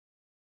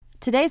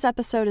Today's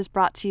episode is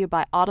brought to you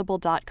by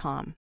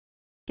Audible.com.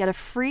 Get a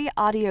free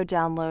audio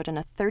download and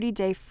a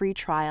 30-day free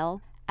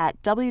trial at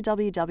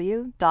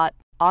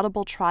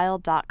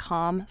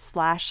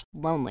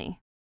www.audibletrial.com/lonely.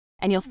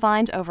 And you'll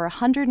find over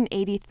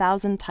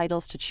 180,000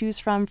 titles to choose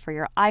from for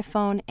your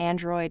iPhone,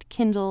 Android,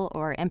 Kindle,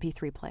 or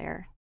MP3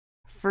 player.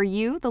 For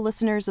you, the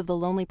listeners of The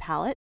Lonely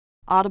Palette,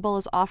 Audible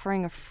is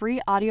offering a free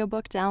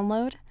audiobook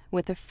download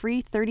with a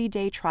free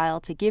 30-day trial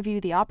to give you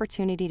the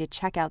opportunity to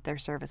check out their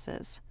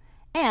services.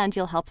 And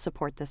you'll help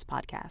support this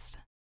podcast.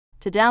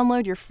 To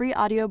download your free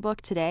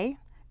audiobook today,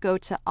 go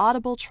to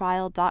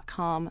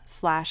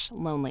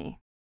audibletrial.com/lonely.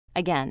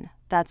 Again,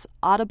 that's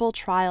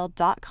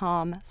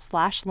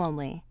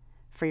audibletrial.com/lonely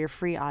for your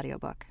free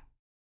audiobook.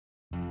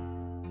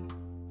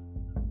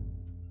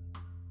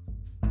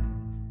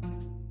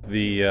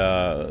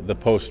 The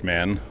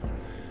Postman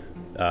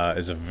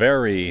is a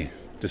very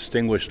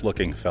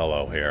distinguished-looking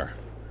fellow here.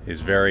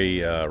 He's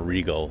very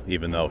regal,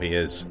 even though he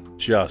is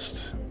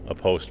just a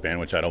postman,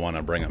 which I don't want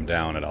to bring him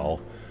down at all.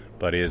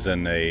 But he is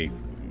in a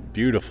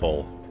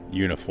beautiful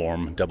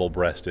uniform,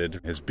 double-breasted.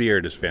 His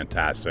beard is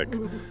fantastic.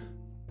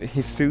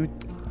 His suit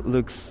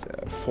looks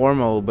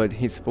formal, but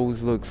his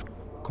pose looks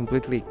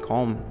completely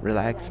calm,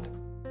 relaxed.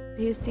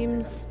 He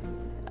seems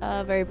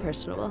very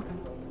personable,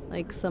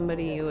 like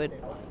somebody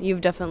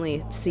you've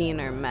definitely seen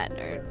or met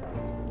or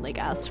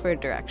like asked for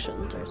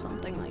directions or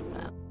something like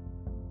that.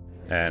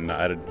 And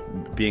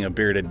being a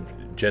bearded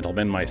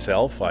gentleman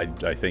myself, I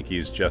think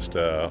he's just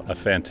a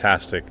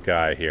fantastic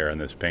guy here in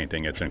this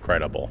painting. It's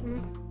incredible.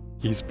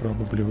 He's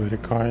probably very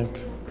kind.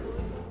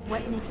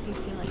 What makes you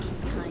feel like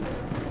he's kind?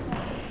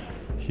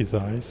 His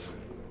eyes.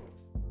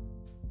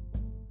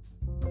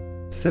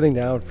 Sitting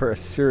down for a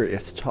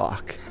serious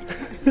talk.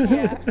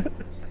 Yeah.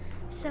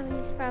 So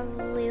he's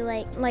probably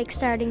like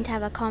starting to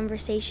have a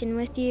conversation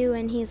with you,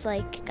 and he's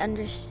like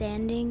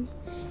understanding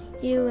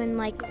you and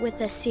like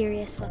with a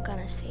serious look on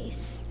his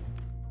face.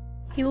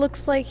 He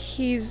looks like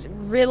he's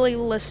really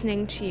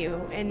listening to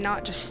you and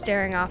not just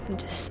staring off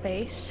into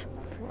space,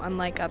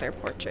 unlike other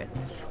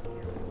portraits.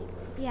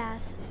 Yeah,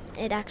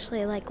 it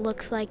actually like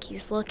looks like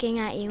he's looking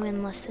at you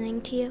and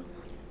listening to you.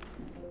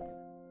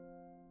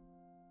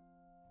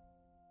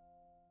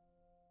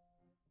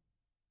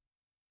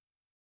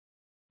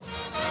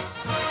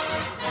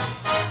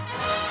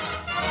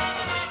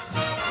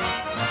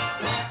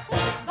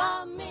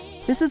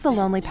 This is The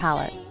Lonely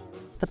Palette,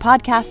 the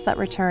podcast that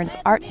returns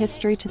art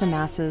history to the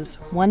masses,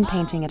 one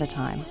painting at a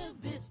time.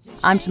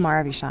 I'm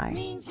Tamara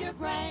Vishai.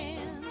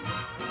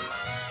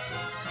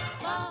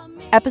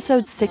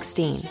 Episode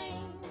 16.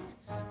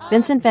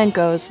 Vincent van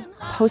Gogh's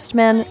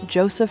Postman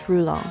Joseph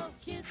Roulin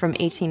from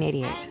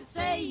 1888.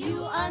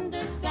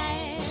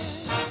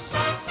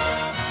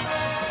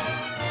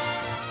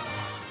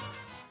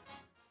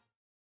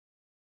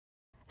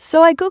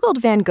 So I Googled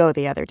Van Gogh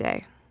the other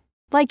day,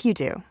 like you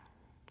do.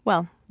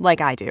 Well,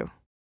 like I do.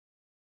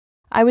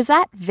 I was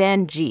at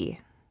Van G,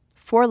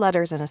 4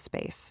 letters and a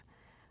space,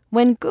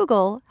 when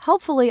Google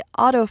helpfully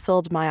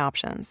autofilled my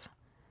options.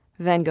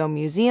 Van Gogh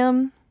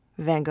Museum,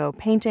 Van Gogh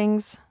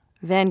Paintings,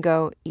 Van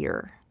Gogh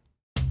Ear.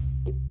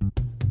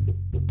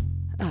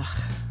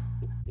 Ugh.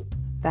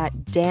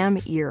 That damn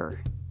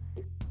ear.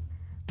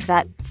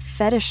 That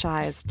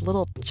fetishized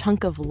little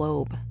chunk of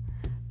lobe.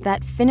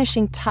 That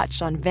finishing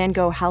touch on Van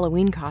Gogh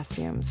Halloween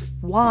costumes.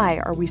 Why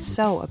are we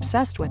so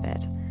obsessed with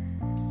it?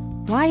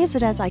 Why is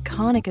it as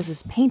iconic as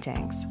his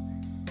paintings?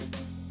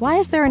 Why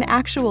is there an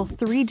actual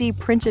 3D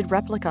printed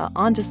replica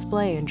on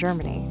display in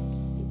Germany?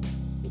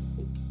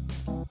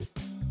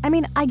 I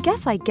mean, I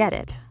guess I get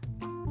it.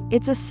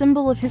 It's a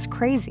symbol of his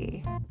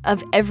crazy,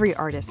 of every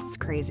artist's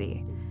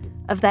crazy,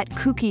 of that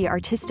kooky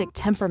artistic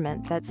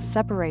temperament that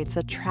separates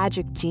a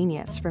tragic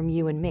genius from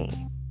you and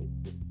me.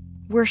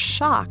 We're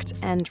shocked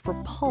and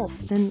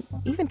repulsed and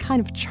even kind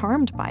of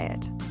charmed by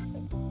it.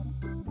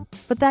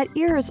 But that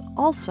ear is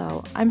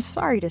also, I'm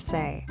sorry to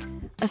say,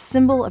 a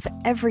symbol of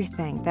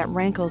everything that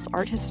rankles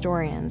art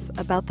historians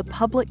about the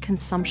public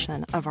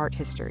consumption of art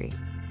history.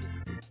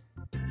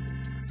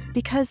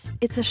 Because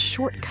it's a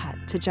shortcut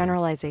to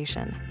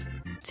generalization,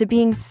 to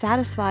being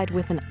satisfied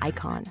with an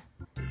icon,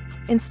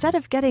 instead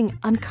of getting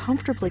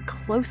uncomfortably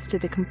close to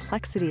the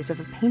complexities of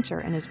a painter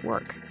and his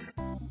work.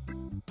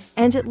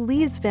 And it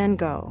leaves Van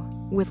Gogh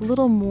with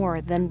little more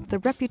than the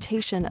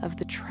reputation of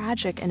the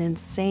tragic and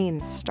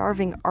insane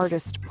starving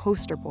artist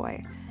poster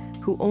boy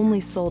who only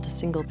sold a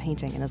single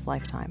painting in his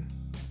lifetime.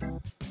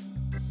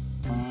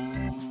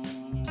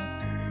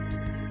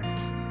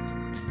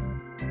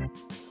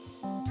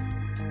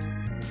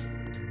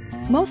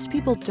 Most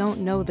people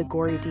don't know the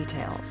gory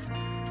details.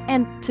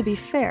 And to be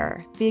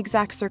fair, the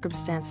exact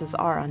circumstances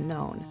are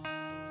unknown.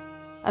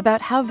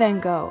 About how Van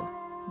Gogh,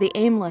 the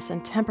aimless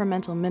and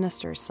temperamental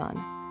minister's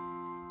son,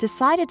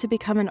 decided to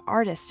become an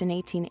artist in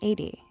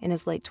 1880 in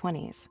his late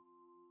 20s,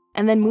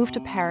 and then moved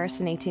to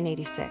Paris in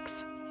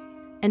 1886,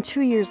 and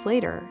 2 years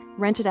later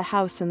rented a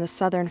house in the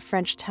southern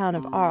French town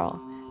of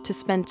Arles to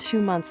spend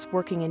 2 months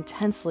working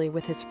intensely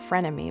with his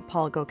frenemy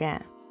Paul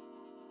Gauguin.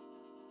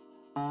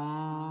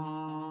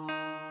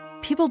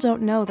 people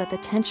don't know that the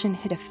tension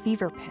hit a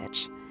fever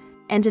pitch,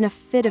 and in a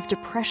fit of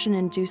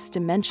depression-induced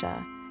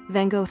dementia,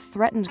 Van Gogh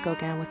threatened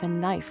Gauguin with a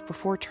knife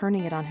before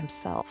turning it on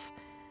himself,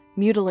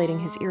 mutilating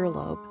his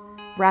earlobe,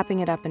 wrapping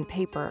it up in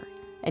paper,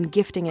 and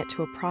gifting it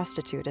to a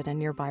prostitute at a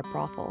nearby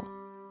brothel.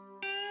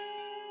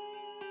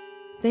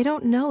 They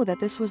don't know that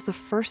this was the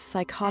first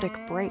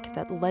psychotic break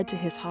that led to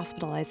his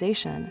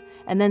hospitalization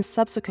and then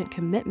subsequent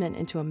commitment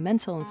into a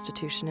mental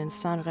institution in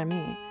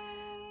Saint-Rémy,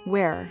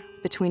 where,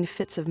 between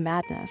fits of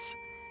madness,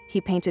 he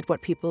painted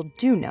what people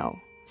do know,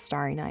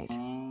 Starry Night.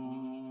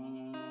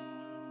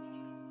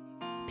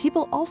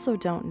 People also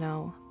don't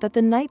know that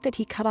the night that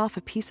he cut off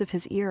a piece of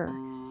his ear,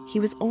 he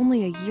was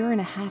only a year and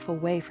a half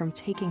away from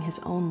taking his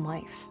own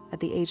life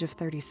at the age of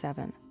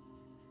 37.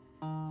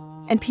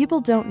 And people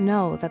don't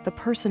know that the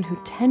person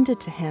who tended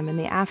to him in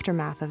the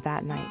aftermath of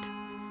that night,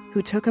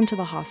 who took him to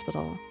the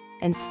hospital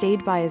and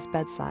stayed by his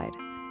bedside,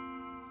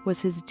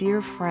 was his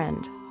dear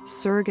friend,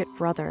 surrogate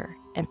brother,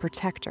 and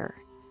protector,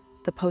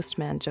 the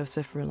postman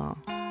Joseph Roulin.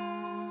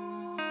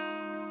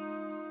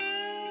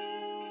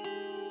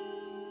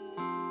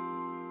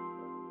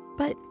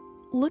 But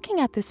looking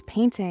at this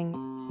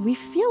painting, we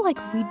feel like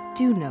we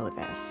do know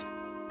this,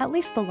 at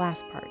least the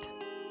last part.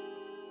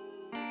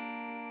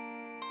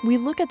 We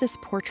look at this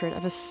portrait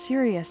of a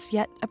serious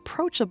yet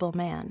approachable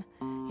man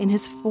in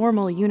his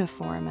formal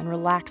uniform and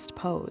relaxed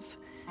pose,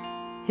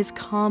 his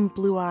calm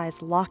blue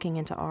eyes locking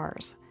into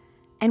ours,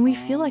 and we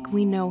feel like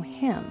we know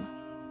him.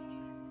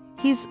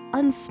 He's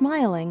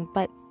unsmiling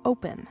but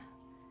open,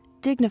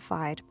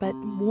 dignified but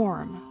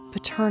warm,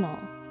 paternal,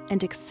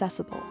 and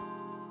accessible.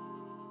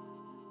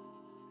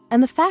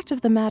 And the fact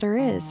of the matter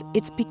is,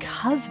 it's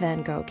because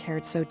Van Gogh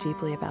cared so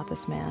deeply about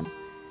this man,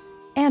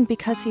 and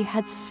because he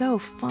had so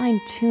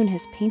fine-tuned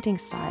his painting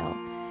style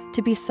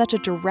to be such a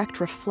direct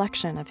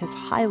reflection of his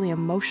highly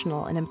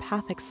emotional and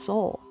empathic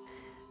soul,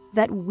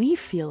 that we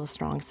feel a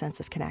strong sense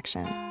of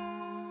connection.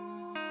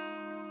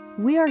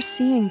 We are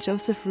seeing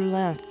Joseph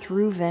Roulin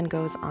through Van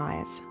Gogh's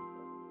eyes.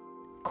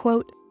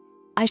 Quote,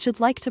 "I should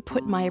like to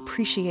put my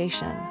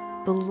appreciation,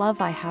 the love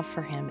I have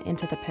for him,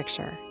 into the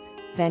picture,"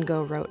 Van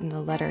Gogh wrote in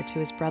a letter to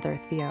his brother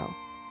Theo.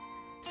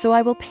 "So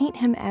I will paint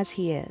him as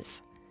he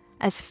is,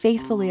 as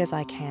faithfully as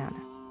I can,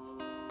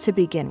 to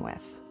begin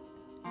with.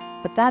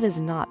 But that is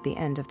not the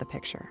end of the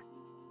picture."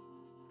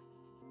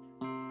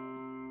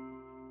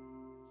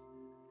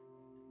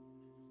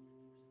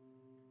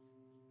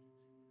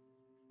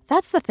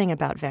 That's the thing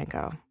about Van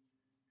Gogh.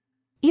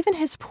 Even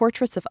his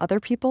portraits of other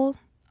people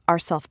are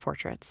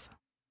self-portraits.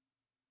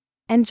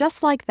 And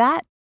just like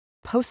that,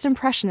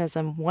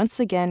 Post-Impressionism once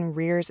again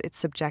rears its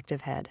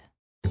subjective head.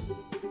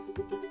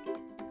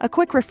 A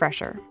quick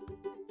refresher.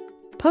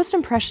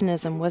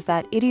 Post-Impressionism was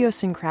that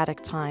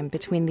idiosyncratic time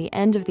between the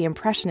end of the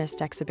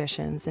Impressionist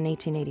exhibitions in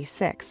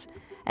 1886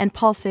 and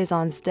Paul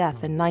Cézanne's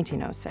death in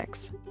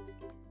 1906.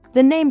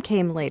 The name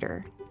came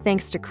later,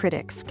 thanks to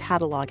critics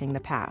cataloging the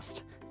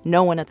past.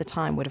 No one at the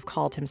time would have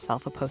called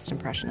himself a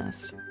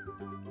post-impressionist.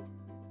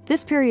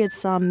 This period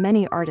saw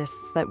many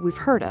artists that we've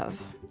heard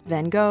of,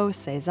 Van Gogh,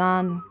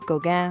 Cézanne,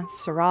 Gauguin,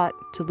 Seurat,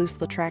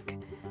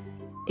 Toulouse-Lautrec,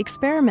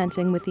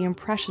 experimenting with the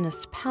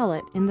impressionist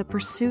palette in the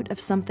pursuit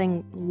of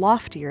something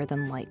loftier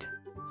than light.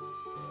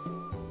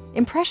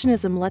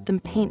 Impressionism let them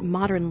paint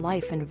modern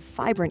life in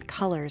vibrant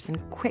colors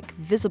and quick,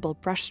 visible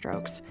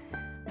brushstrokes.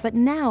 But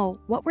now,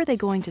 what were they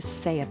going to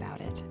say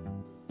about it?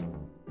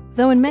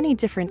 Though in many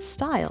different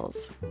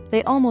styles,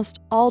 they almost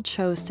all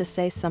chose to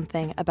say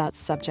something about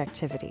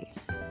subjectivity,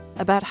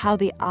 about how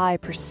the eye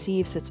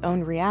perceives its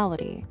own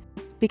reality,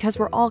 because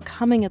we're all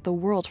coming at the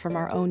world from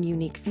our own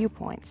unique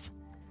viewpoints.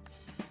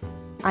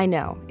 I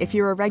know, if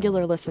you're a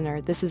regular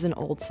listener, this is an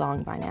old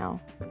song by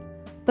now.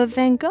 But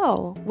Van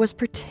Gogh was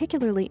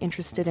particularly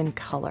interested in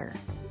color,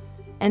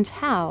 and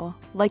how,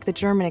 like the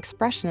German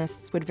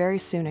expressionists would very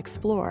soon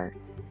explore,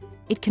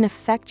 it can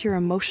affect your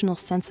emotional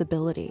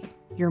sensibility,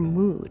 your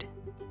mood.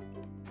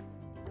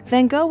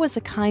 Van Gogh was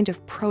a kind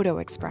of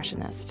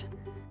proto-expressionist,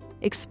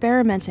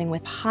 experimenting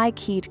with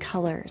high-keyed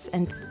colors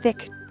and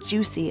thick,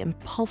 juicy,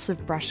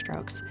 impulsive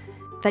brushstrokes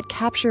that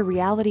capture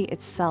reality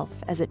itself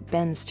as it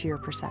bends to your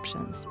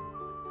perceptions.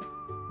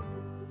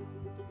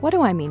 What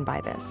do I mean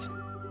by this?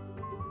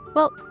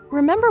 Well,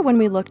 remember when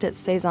we looked at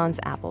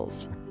Cézanne's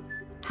apples,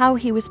 how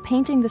he was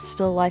painting the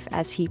still life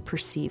as he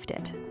perceived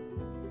it.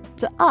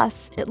 To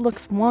us, it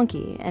looks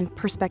wonky and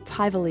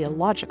perspectively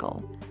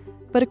illogical,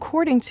 but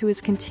according to his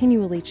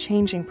continually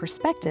changing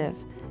perspective,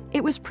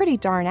 it was pretty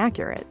darn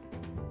accurate.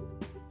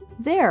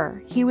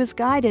 There, he was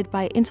guided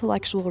by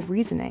intellectual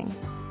reasoning,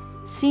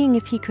 seeing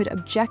if he could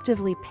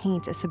objectively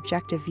paint a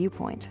subjective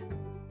viewpoint.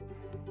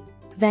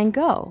 Van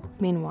Gogh,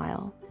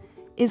 meanwhile,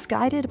 is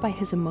guided by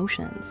his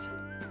emotions,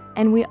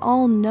 and we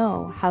all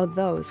know how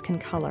those can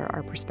color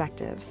our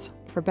perspectives,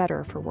 for better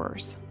or for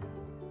worse.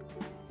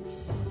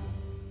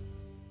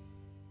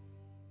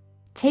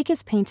 Take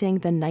his painting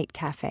The Night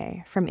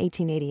Café from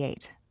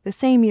 1888, the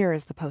same year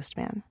as The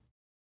Postman.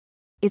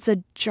 It's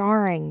a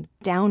jarring,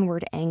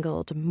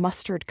 downward-angled,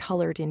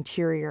 mustard-colored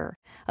interior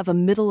of a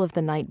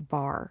middle-of-the-night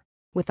bar,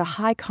 with a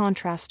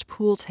high-contrast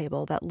pool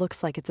table that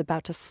looks like it's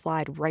about to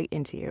slide right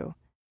into you.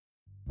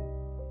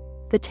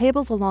 The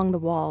tables along the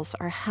walls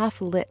are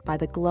half lit by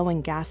the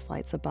glowing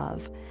gaslights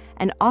above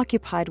and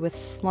occupied with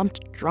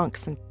slumped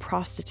drunks and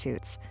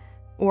prostitutes,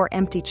 or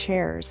empty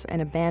chairs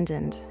and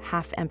abandoned,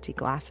 half-empty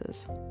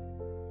glasses.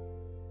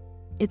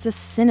 It's a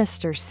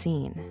sinister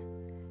scene,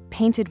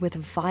 painted with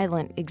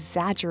violent,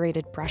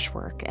 exaggerated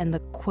brushwork and the,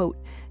 quote,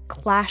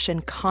 clash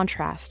and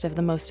contrast of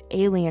the most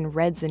alien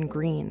reds and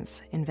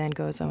greens, in Van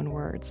Gogh's own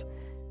words,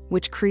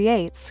 which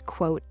creates,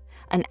 quote,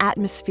 an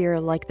atmosphere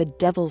like the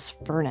devil's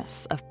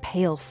furnace of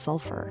pale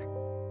sulfur.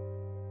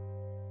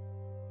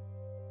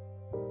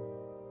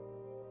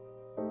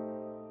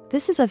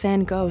 This is a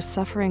Van Gogh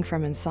suffering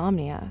from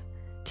insomnia,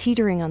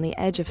 teetering on the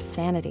edge of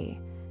sanity,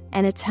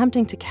 and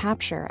attempting to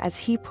capture, as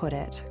he put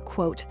it,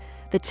 quote,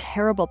 the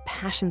terrible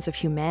passions of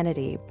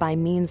humanity by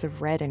means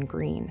of red and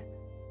green.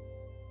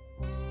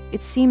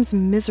 It seems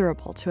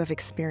miserable to have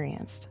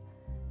experienced.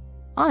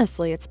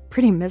 Honestly, it's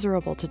pretty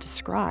miserable to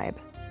describe.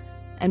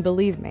 And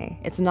believe me,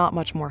 it's not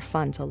much more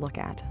fun to look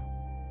at.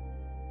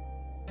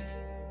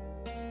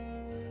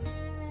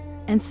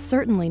 And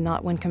certainly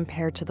not when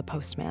compared to the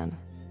Postman,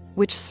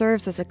 which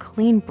serves as a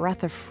clean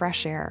breath of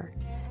fresh air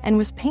and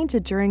was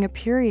painted during a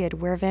period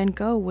where Van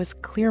Gogh was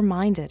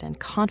clear-minded and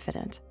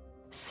confident,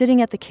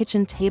 sitting at the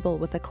kitchen table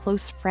with a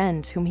close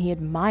friend whom he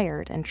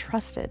admired and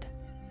trusted.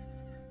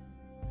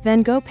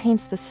 Van Gogh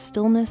paints the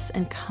stillness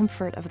and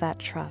comfort of that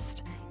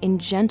trust in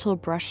gentle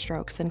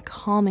brushstrokes and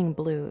calming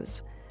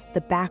blues,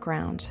 the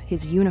background,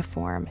 his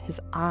uniform, his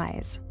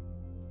eyes.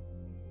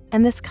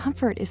 And this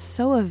comfort is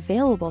so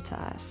available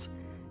to us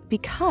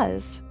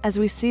because, as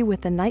we see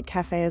with the Night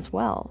Cafe as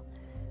well,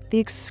 the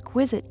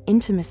exquisite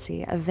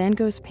intimacy of Van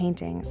Gogh's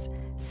paintings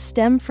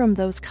stem from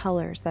those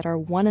colors that are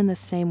one and the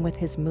same with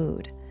his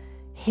mood,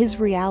 his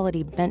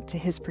reality bent to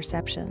his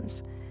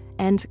perceptions,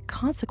 and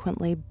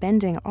consequently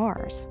bending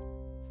ours.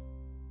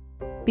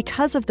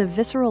 Because of the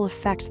visceral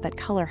effect that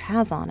color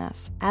has on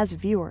us as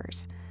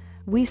viewers,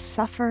 we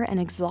suffer and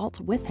exult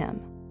with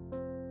him.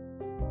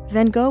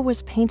 Van Gogh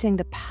was painting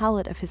the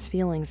palette of his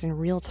feelings in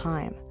real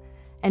time,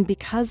 and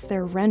because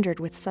they're rendered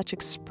with such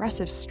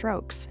expressive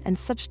strokes and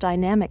such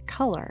dynamic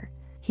color,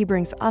 he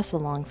brings us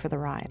along for the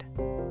ride.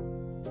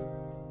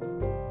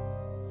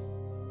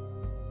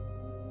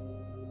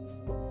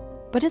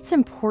 But it's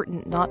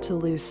important not to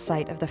lose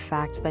sight of the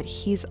fact that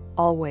he's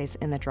always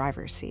in the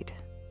driver's seat.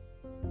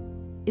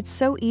 It's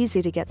so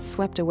easy to get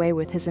swept away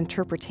with his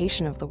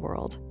interpretation of the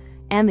world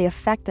and the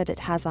effect that it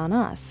has on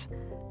us,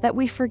 that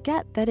we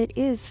forget that it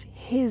is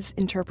his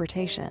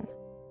interpretation.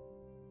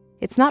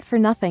 It's not for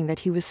nothing that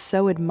he was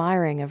so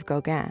admiring of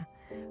Gauguin,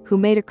 who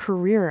made a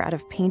career out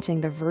of painting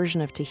the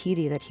version of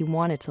Tahiti that he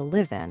wanted to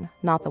live in,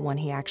 not the one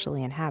he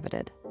actually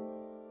inhabited.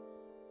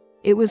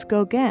 It was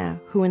Gauguin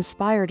who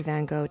inspired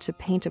Van Gogh to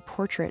paint a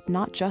portrait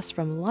not just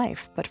from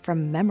life, but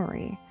from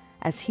memory,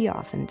 as he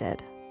often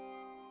did.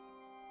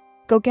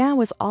 Gauguin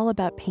was all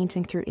about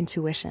painting through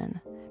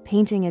intuition,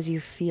 painting as you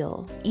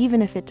feel,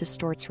 even if it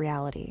distorts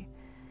reality.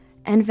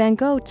 And Van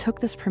Gogh took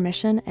this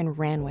permission and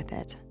ran with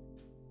it.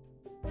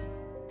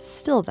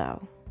 Still,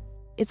 though,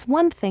 it's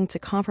one thing to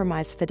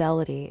compromise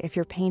fidelity if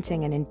you're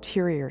painting an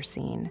interior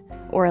scene,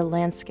 or a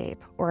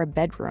landscape, or a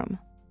bedroom.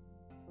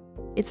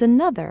 It's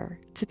another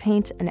to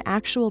paint an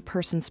actual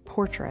person's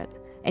portrait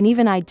and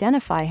even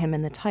identify him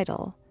in the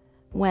title,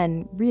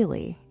 when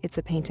really it's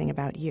a painting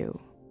about you.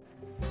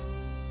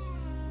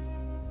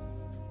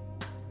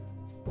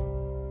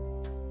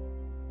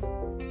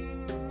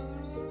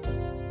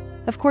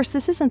 Of course,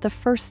 this isn't the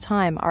first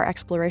time our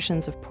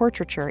explorations of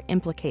portraiture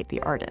implicate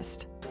the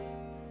artist.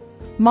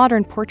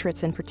 Modern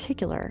portraits in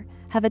particular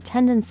have a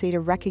tendency to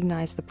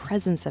recognize the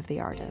presence of the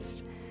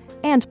artist,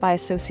 and by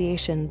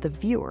association, the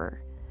viewer,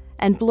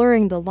 and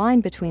blurring the line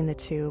between the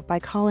two by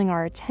calling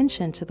our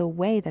attention to the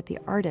way that the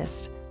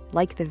artist,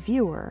 like the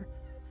viewer,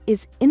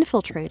 is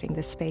infiltrating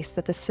the space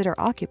that the sitter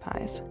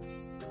occupies.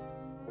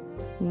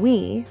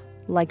 We,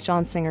 like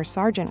John Singer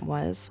Sargent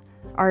was,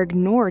 are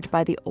ignored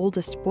by the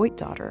oldest Boit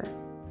daughter,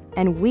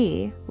 and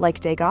we,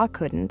 like Degas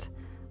couldn't,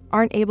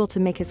 aren't able to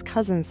make his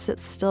cousins sit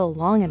still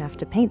long enough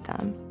to paint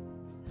them.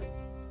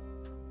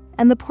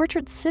 And the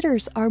portrait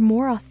sitters are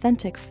more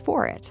authentic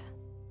for it.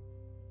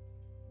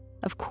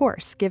 Of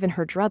course, given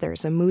her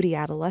druthers, a moody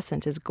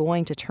adolescent is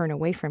going to turn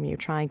away from you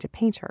trying to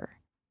paint her.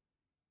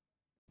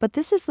 But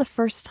this is the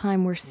first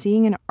time we're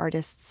seeing an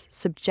artist's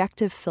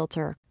subjective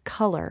filter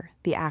color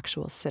the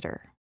actual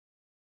sitter.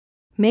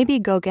 Maybe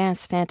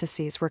Gauguin's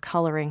fantasies were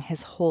coloring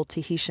his whole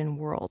Tahitian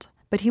world,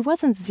 but he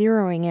wasn't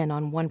zeroing in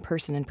on one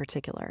person in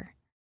particular.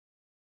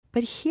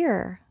 But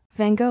here,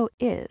 Van Gogh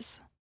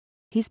is.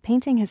 He's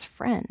painting his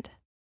friend,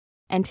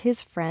 and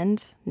his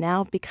friend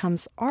now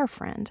becomes our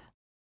friend.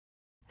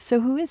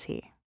 So who is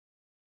he?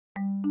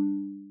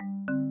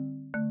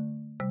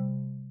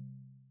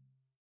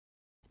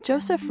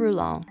 Joseph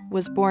Roulin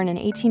was born in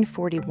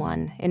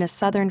 1841 in a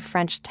southern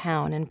French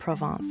town in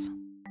Provence.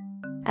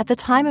 At the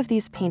time of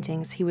these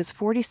paintings, he was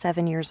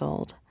 47 years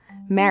old,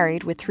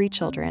 married with 3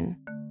 children,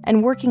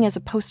 and working as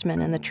a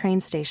postman in the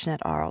train station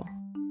at Arles.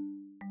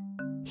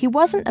 He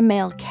wasn't a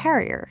mail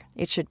carrier,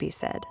 it should be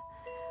said,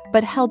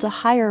 but held a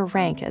higher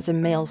rank as a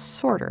mail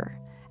sorter,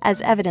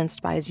 as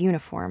evidenced by his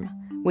uniform,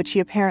 which he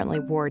apparently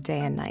wore day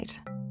and night.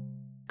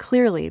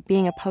 Clearly,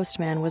 being a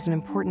postman was an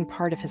important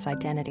part of his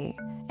identity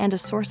and a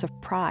source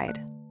of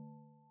pride.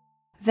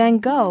 Van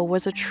Gogh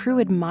was a true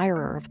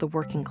admirer of the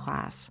working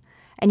class,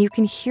 and you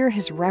can hear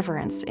his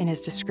reverence in his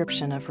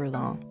description of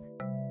Roulin.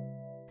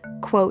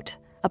 Quote,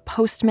 "A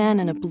postman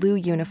in a blue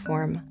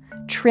uniform,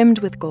 trimmed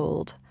with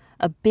gold,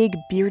 a big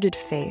bearded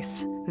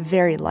face,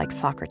 very like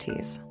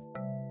Socrates."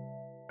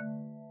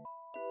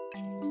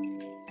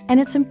 And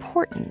it's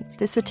important,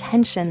 this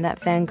attention that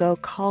Van Gogh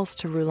calls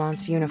to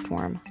Roulin's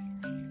uniform,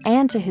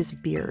 and to his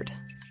beard.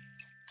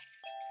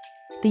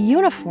 The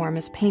uniform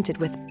is painted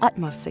with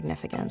utmost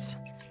significance.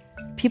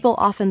 People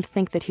often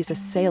think that he's a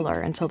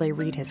sailor until they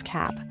read his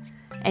cap,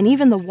 and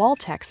even the wall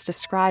text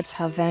describes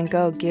how Van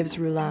Gogh gives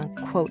Roulin,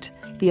 quote,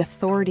 "the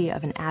authority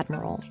of an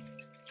admiral."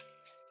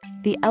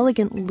 The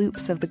elegant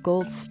loops of the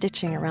gold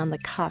stitching around the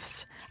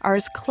cuffs are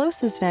as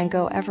close as Van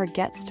Gogh ever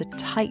gets to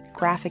tight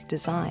graphic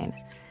design,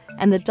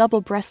 and the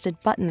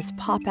double-breasted buttons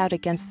pop out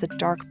against the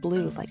dark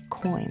blue like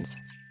coins.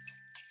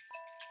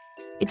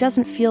 It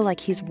doesn't feel like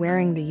he's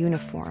wearing the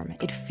uniform.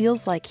 It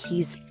feels like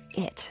he's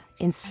it,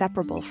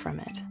 inseparable from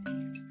it.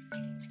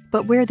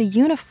 But where the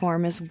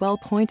uniform is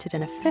well-pointed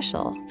and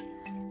official,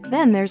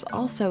 then there's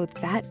also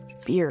that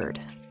beard.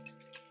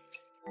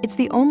 It's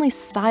the only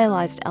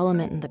stylized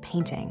element in the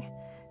painting,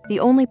 the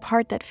only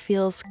part that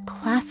feels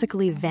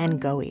classically Van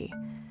Gogh-y,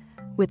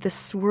 with the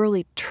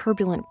swirly,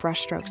 turbulent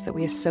brushstrokes that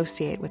we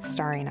associate with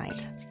Starry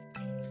Night.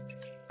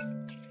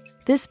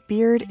 This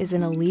beard is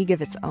in a league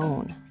of its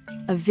own,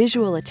 a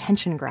visual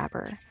attention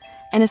grabber,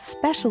 and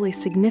especially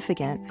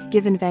significant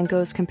given Van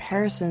Gogh's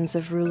comparisons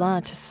of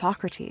Roulin to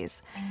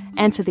Socrates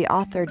and to the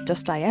author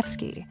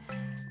Dostoevsky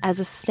as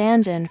a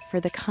stand-in for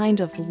the kind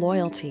of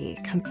loyalty,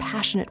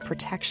 compassionate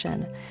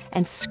protection,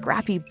 and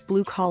scrappy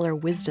blue-collar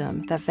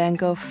wisdom that Van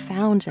Gogh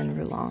found in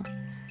Roulin,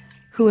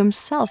 who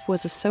himself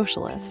was a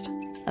socialist,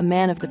 a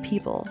man of the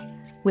people,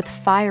 with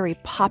fiery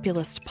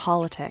populist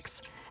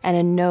politics and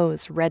a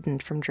nose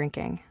reddened from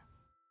drinking.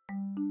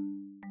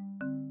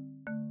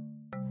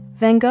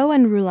 Van Gogh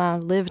and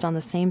Roulin lived on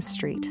the same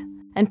street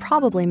and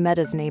probably met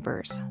as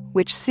neighbors,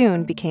 which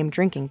soon became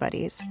drinking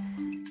buddies,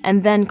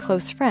 and then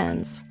close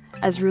friends,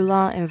 as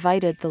Roulin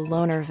invited the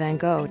loner Van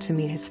Gogh to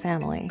meet his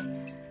family,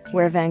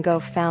 where Van Gogh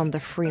found the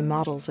free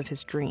models of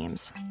his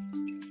dreams.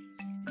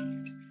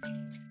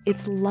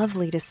 It's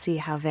lovely to see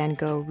how Van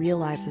Gogh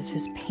realizes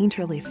his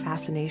painterly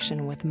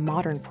fascination with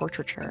modern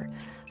portraiture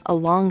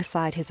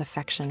alongside his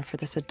affection for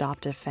this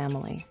adoptive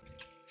family.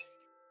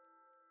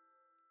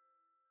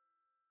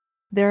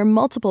 There are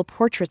multiple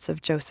portraits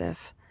of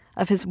Joseph,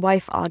 of his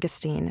wife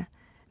Augustine,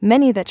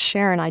 many that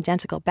share an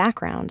identical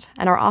background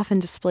and are often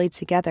displayed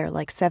together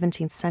like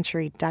 17th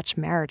century Dutch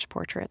marriage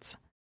portraits.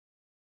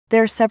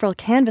 There are several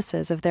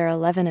canvases of their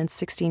 11 and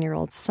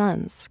 16-year-old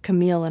sons,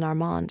 Camille and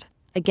Armand,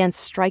 against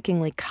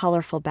strikingly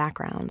colorful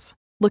backgrounds,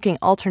 looking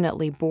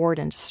alternately bored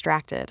and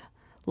distracted.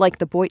 Like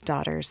the Boit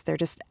daughters, they're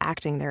just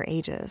acting their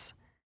ages.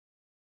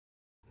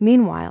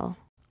 Meanwhile,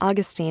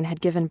 Augustine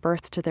had given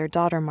birth to their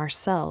daughter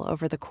Marcelle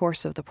over the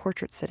course of the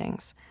portrait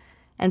sittings,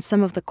 and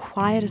some of the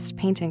quietest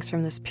paintings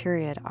from this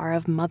period are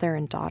of mother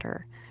and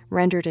daughter,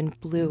 rendered in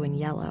blue and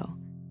yellow.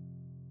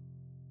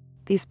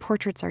 These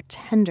portraits are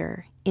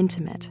tender,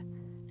 intimate,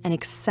 and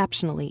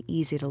exceptionally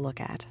easy to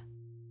look at.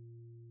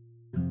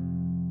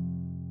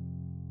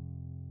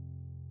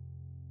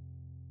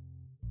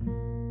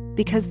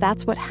 Because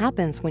that's what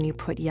happens when you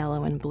put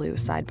yellow and blue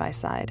side by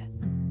side.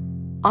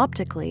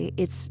 Optically,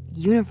 it's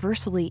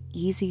universally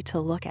easy to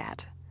look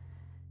at.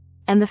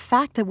 And the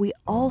fact that we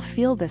all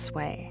feel this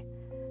way,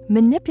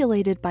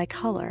 manipulated by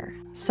color,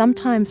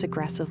 sometimes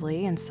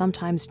aggressively and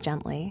sometimes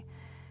gently,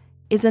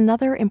 is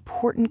another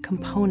important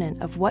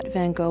component of what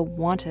Van Gogh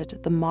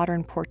wanted the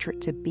modern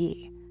portrait to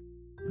be.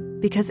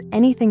 Because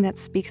anything that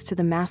speaks to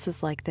the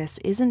masses like this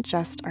isn't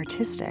just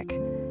artistic,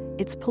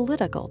 it's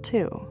political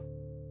too.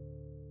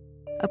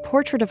 A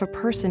portrait of a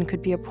person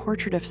could be a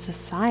portrait of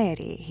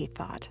society, he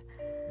thought.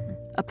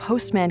 A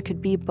postman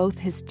could be both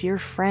his dear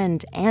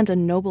friend and a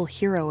noble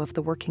hero of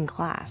the working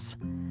class.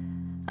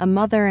 A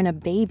mother and a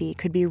baby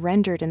could be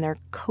rendered in their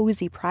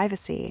cozy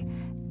privacy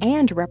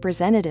and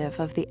representative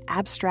of the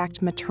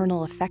abstract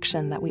maternal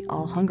affection that we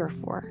all hunger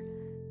for.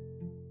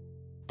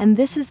 And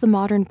this is the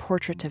modern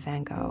portrait of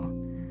Van Gogh,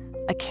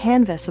 a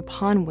canvas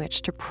upon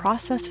which to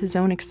process his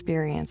own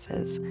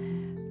experiences,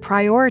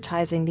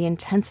 prioritizing the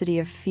intensity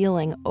of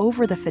feeling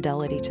over the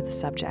fidelity to the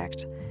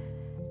subject,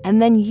 and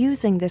then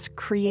using this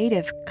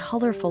creative,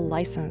 colorful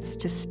license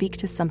to speak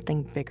to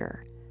something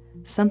bigger,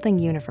 something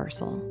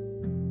universal.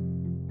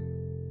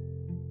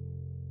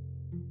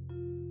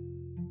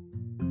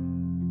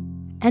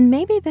 And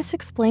maybe this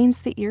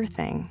explains the ear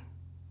thing.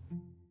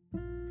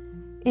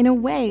 In a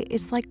way,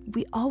 it's like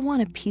we all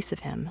want a piece of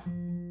him.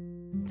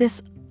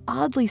 This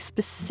oddly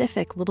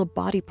specific little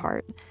body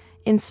part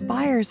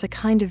inspires a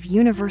kind of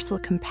universal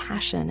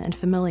compassion and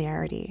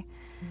familiarity,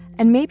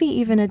 and maybe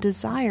even a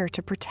desire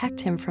to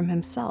protect him from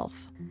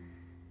himself.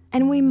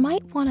 And we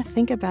might want to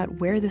think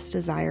about where this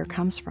desire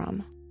comes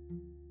from.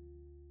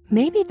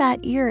 Maybe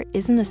that ear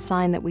isn't a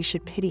sign that we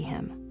should pity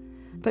him,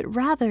 but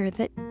rather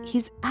that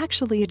he's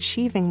actually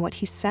achieving what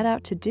he set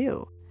out to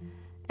do,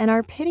 and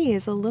our pity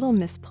is a little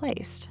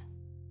misplaced.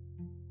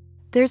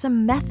 There's a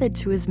method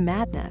to his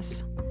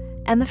madness,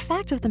 and the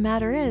fact of the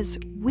matter is,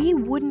 we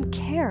wouldn't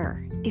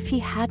care if he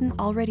hadn't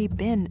already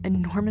been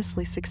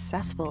enormously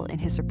successful in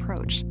his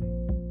approach.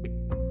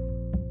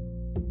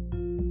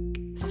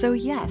 So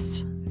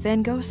yes,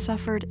 Van Gogh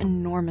suffered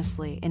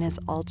enormously in his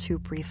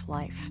all-too-brief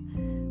life.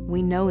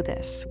 We know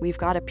this. We've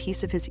got a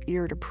piece of his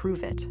ear to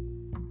prove it.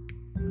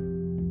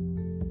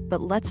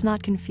 But let's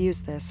not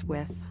confuse this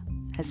with,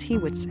 as he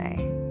would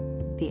say,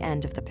 the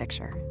end of the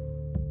picture.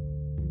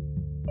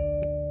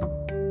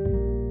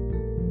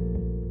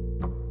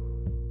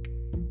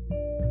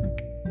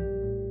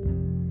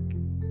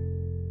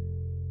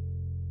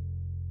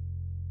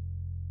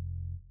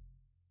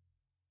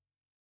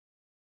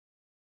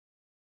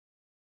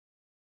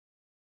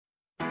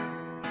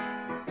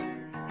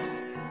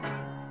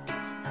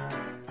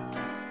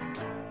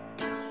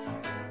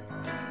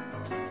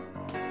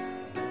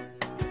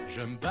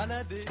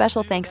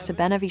 Special thanks to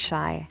Ben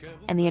Avishai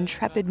and the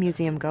intrepid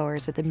museum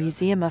goers at the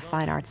Museum of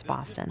Fine Arts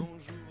Boston.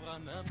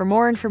 For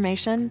more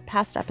information,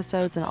 past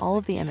episodes, and all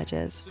of the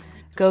images,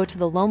 go to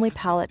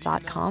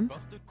thelonelypalette.com,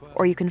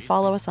 or you can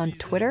follow us on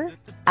Twitter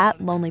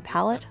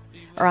 @LonelyPalette,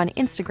 or on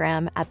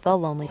Instagram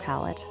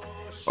 @TheLonelyPalette,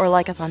 or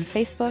like us on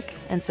Facebook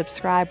and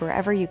subscribe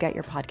wherever you get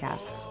your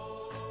podcasts.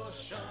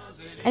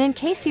 And in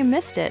case you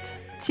missed it,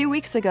 2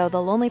 weeks ago,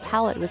 The Lonely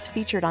Palette was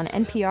featured on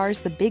NPR's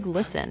The Big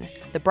Listen,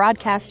 the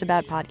broadcast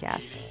about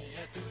podcasts.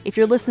 If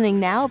you're listening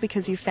now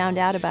because you found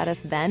out about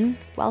us then,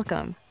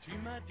 welcome.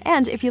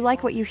 And if you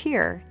like what you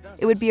hear,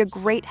 it would be a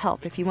great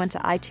help if you went to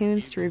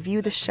iTunes to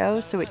review the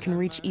show so it can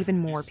reach even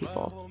more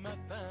people.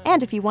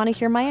 And if you want to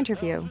hear my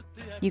interview,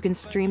 you can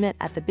stream it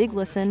at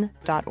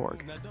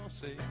thebiglisten.org.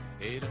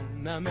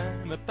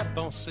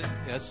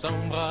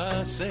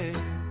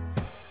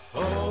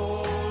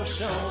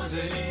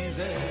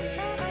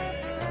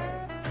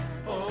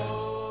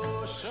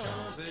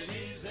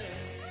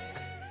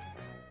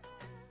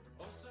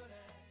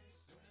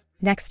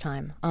 Next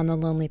time on The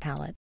Lonely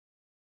Palette.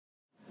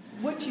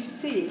 What you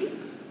see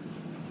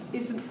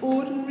is an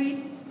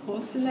ordinary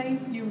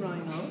porcelain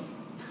urinal.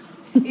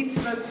 It's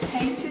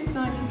rotated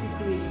 90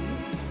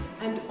 degrees,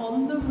 and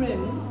on the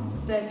rim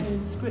there's an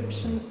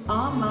inscription,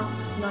 Armat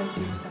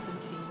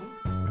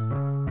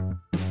 1917.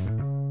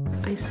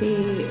 I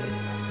see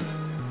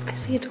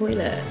a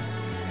toilet.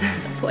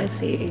 That's what I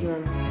see.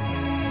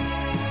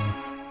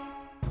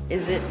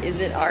 Is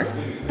it art?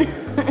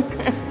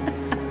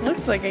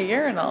 Looks like a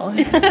urinal.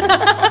 I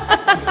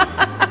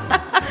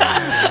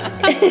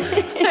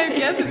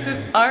guess it's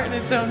an art in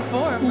its own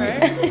form,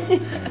 right?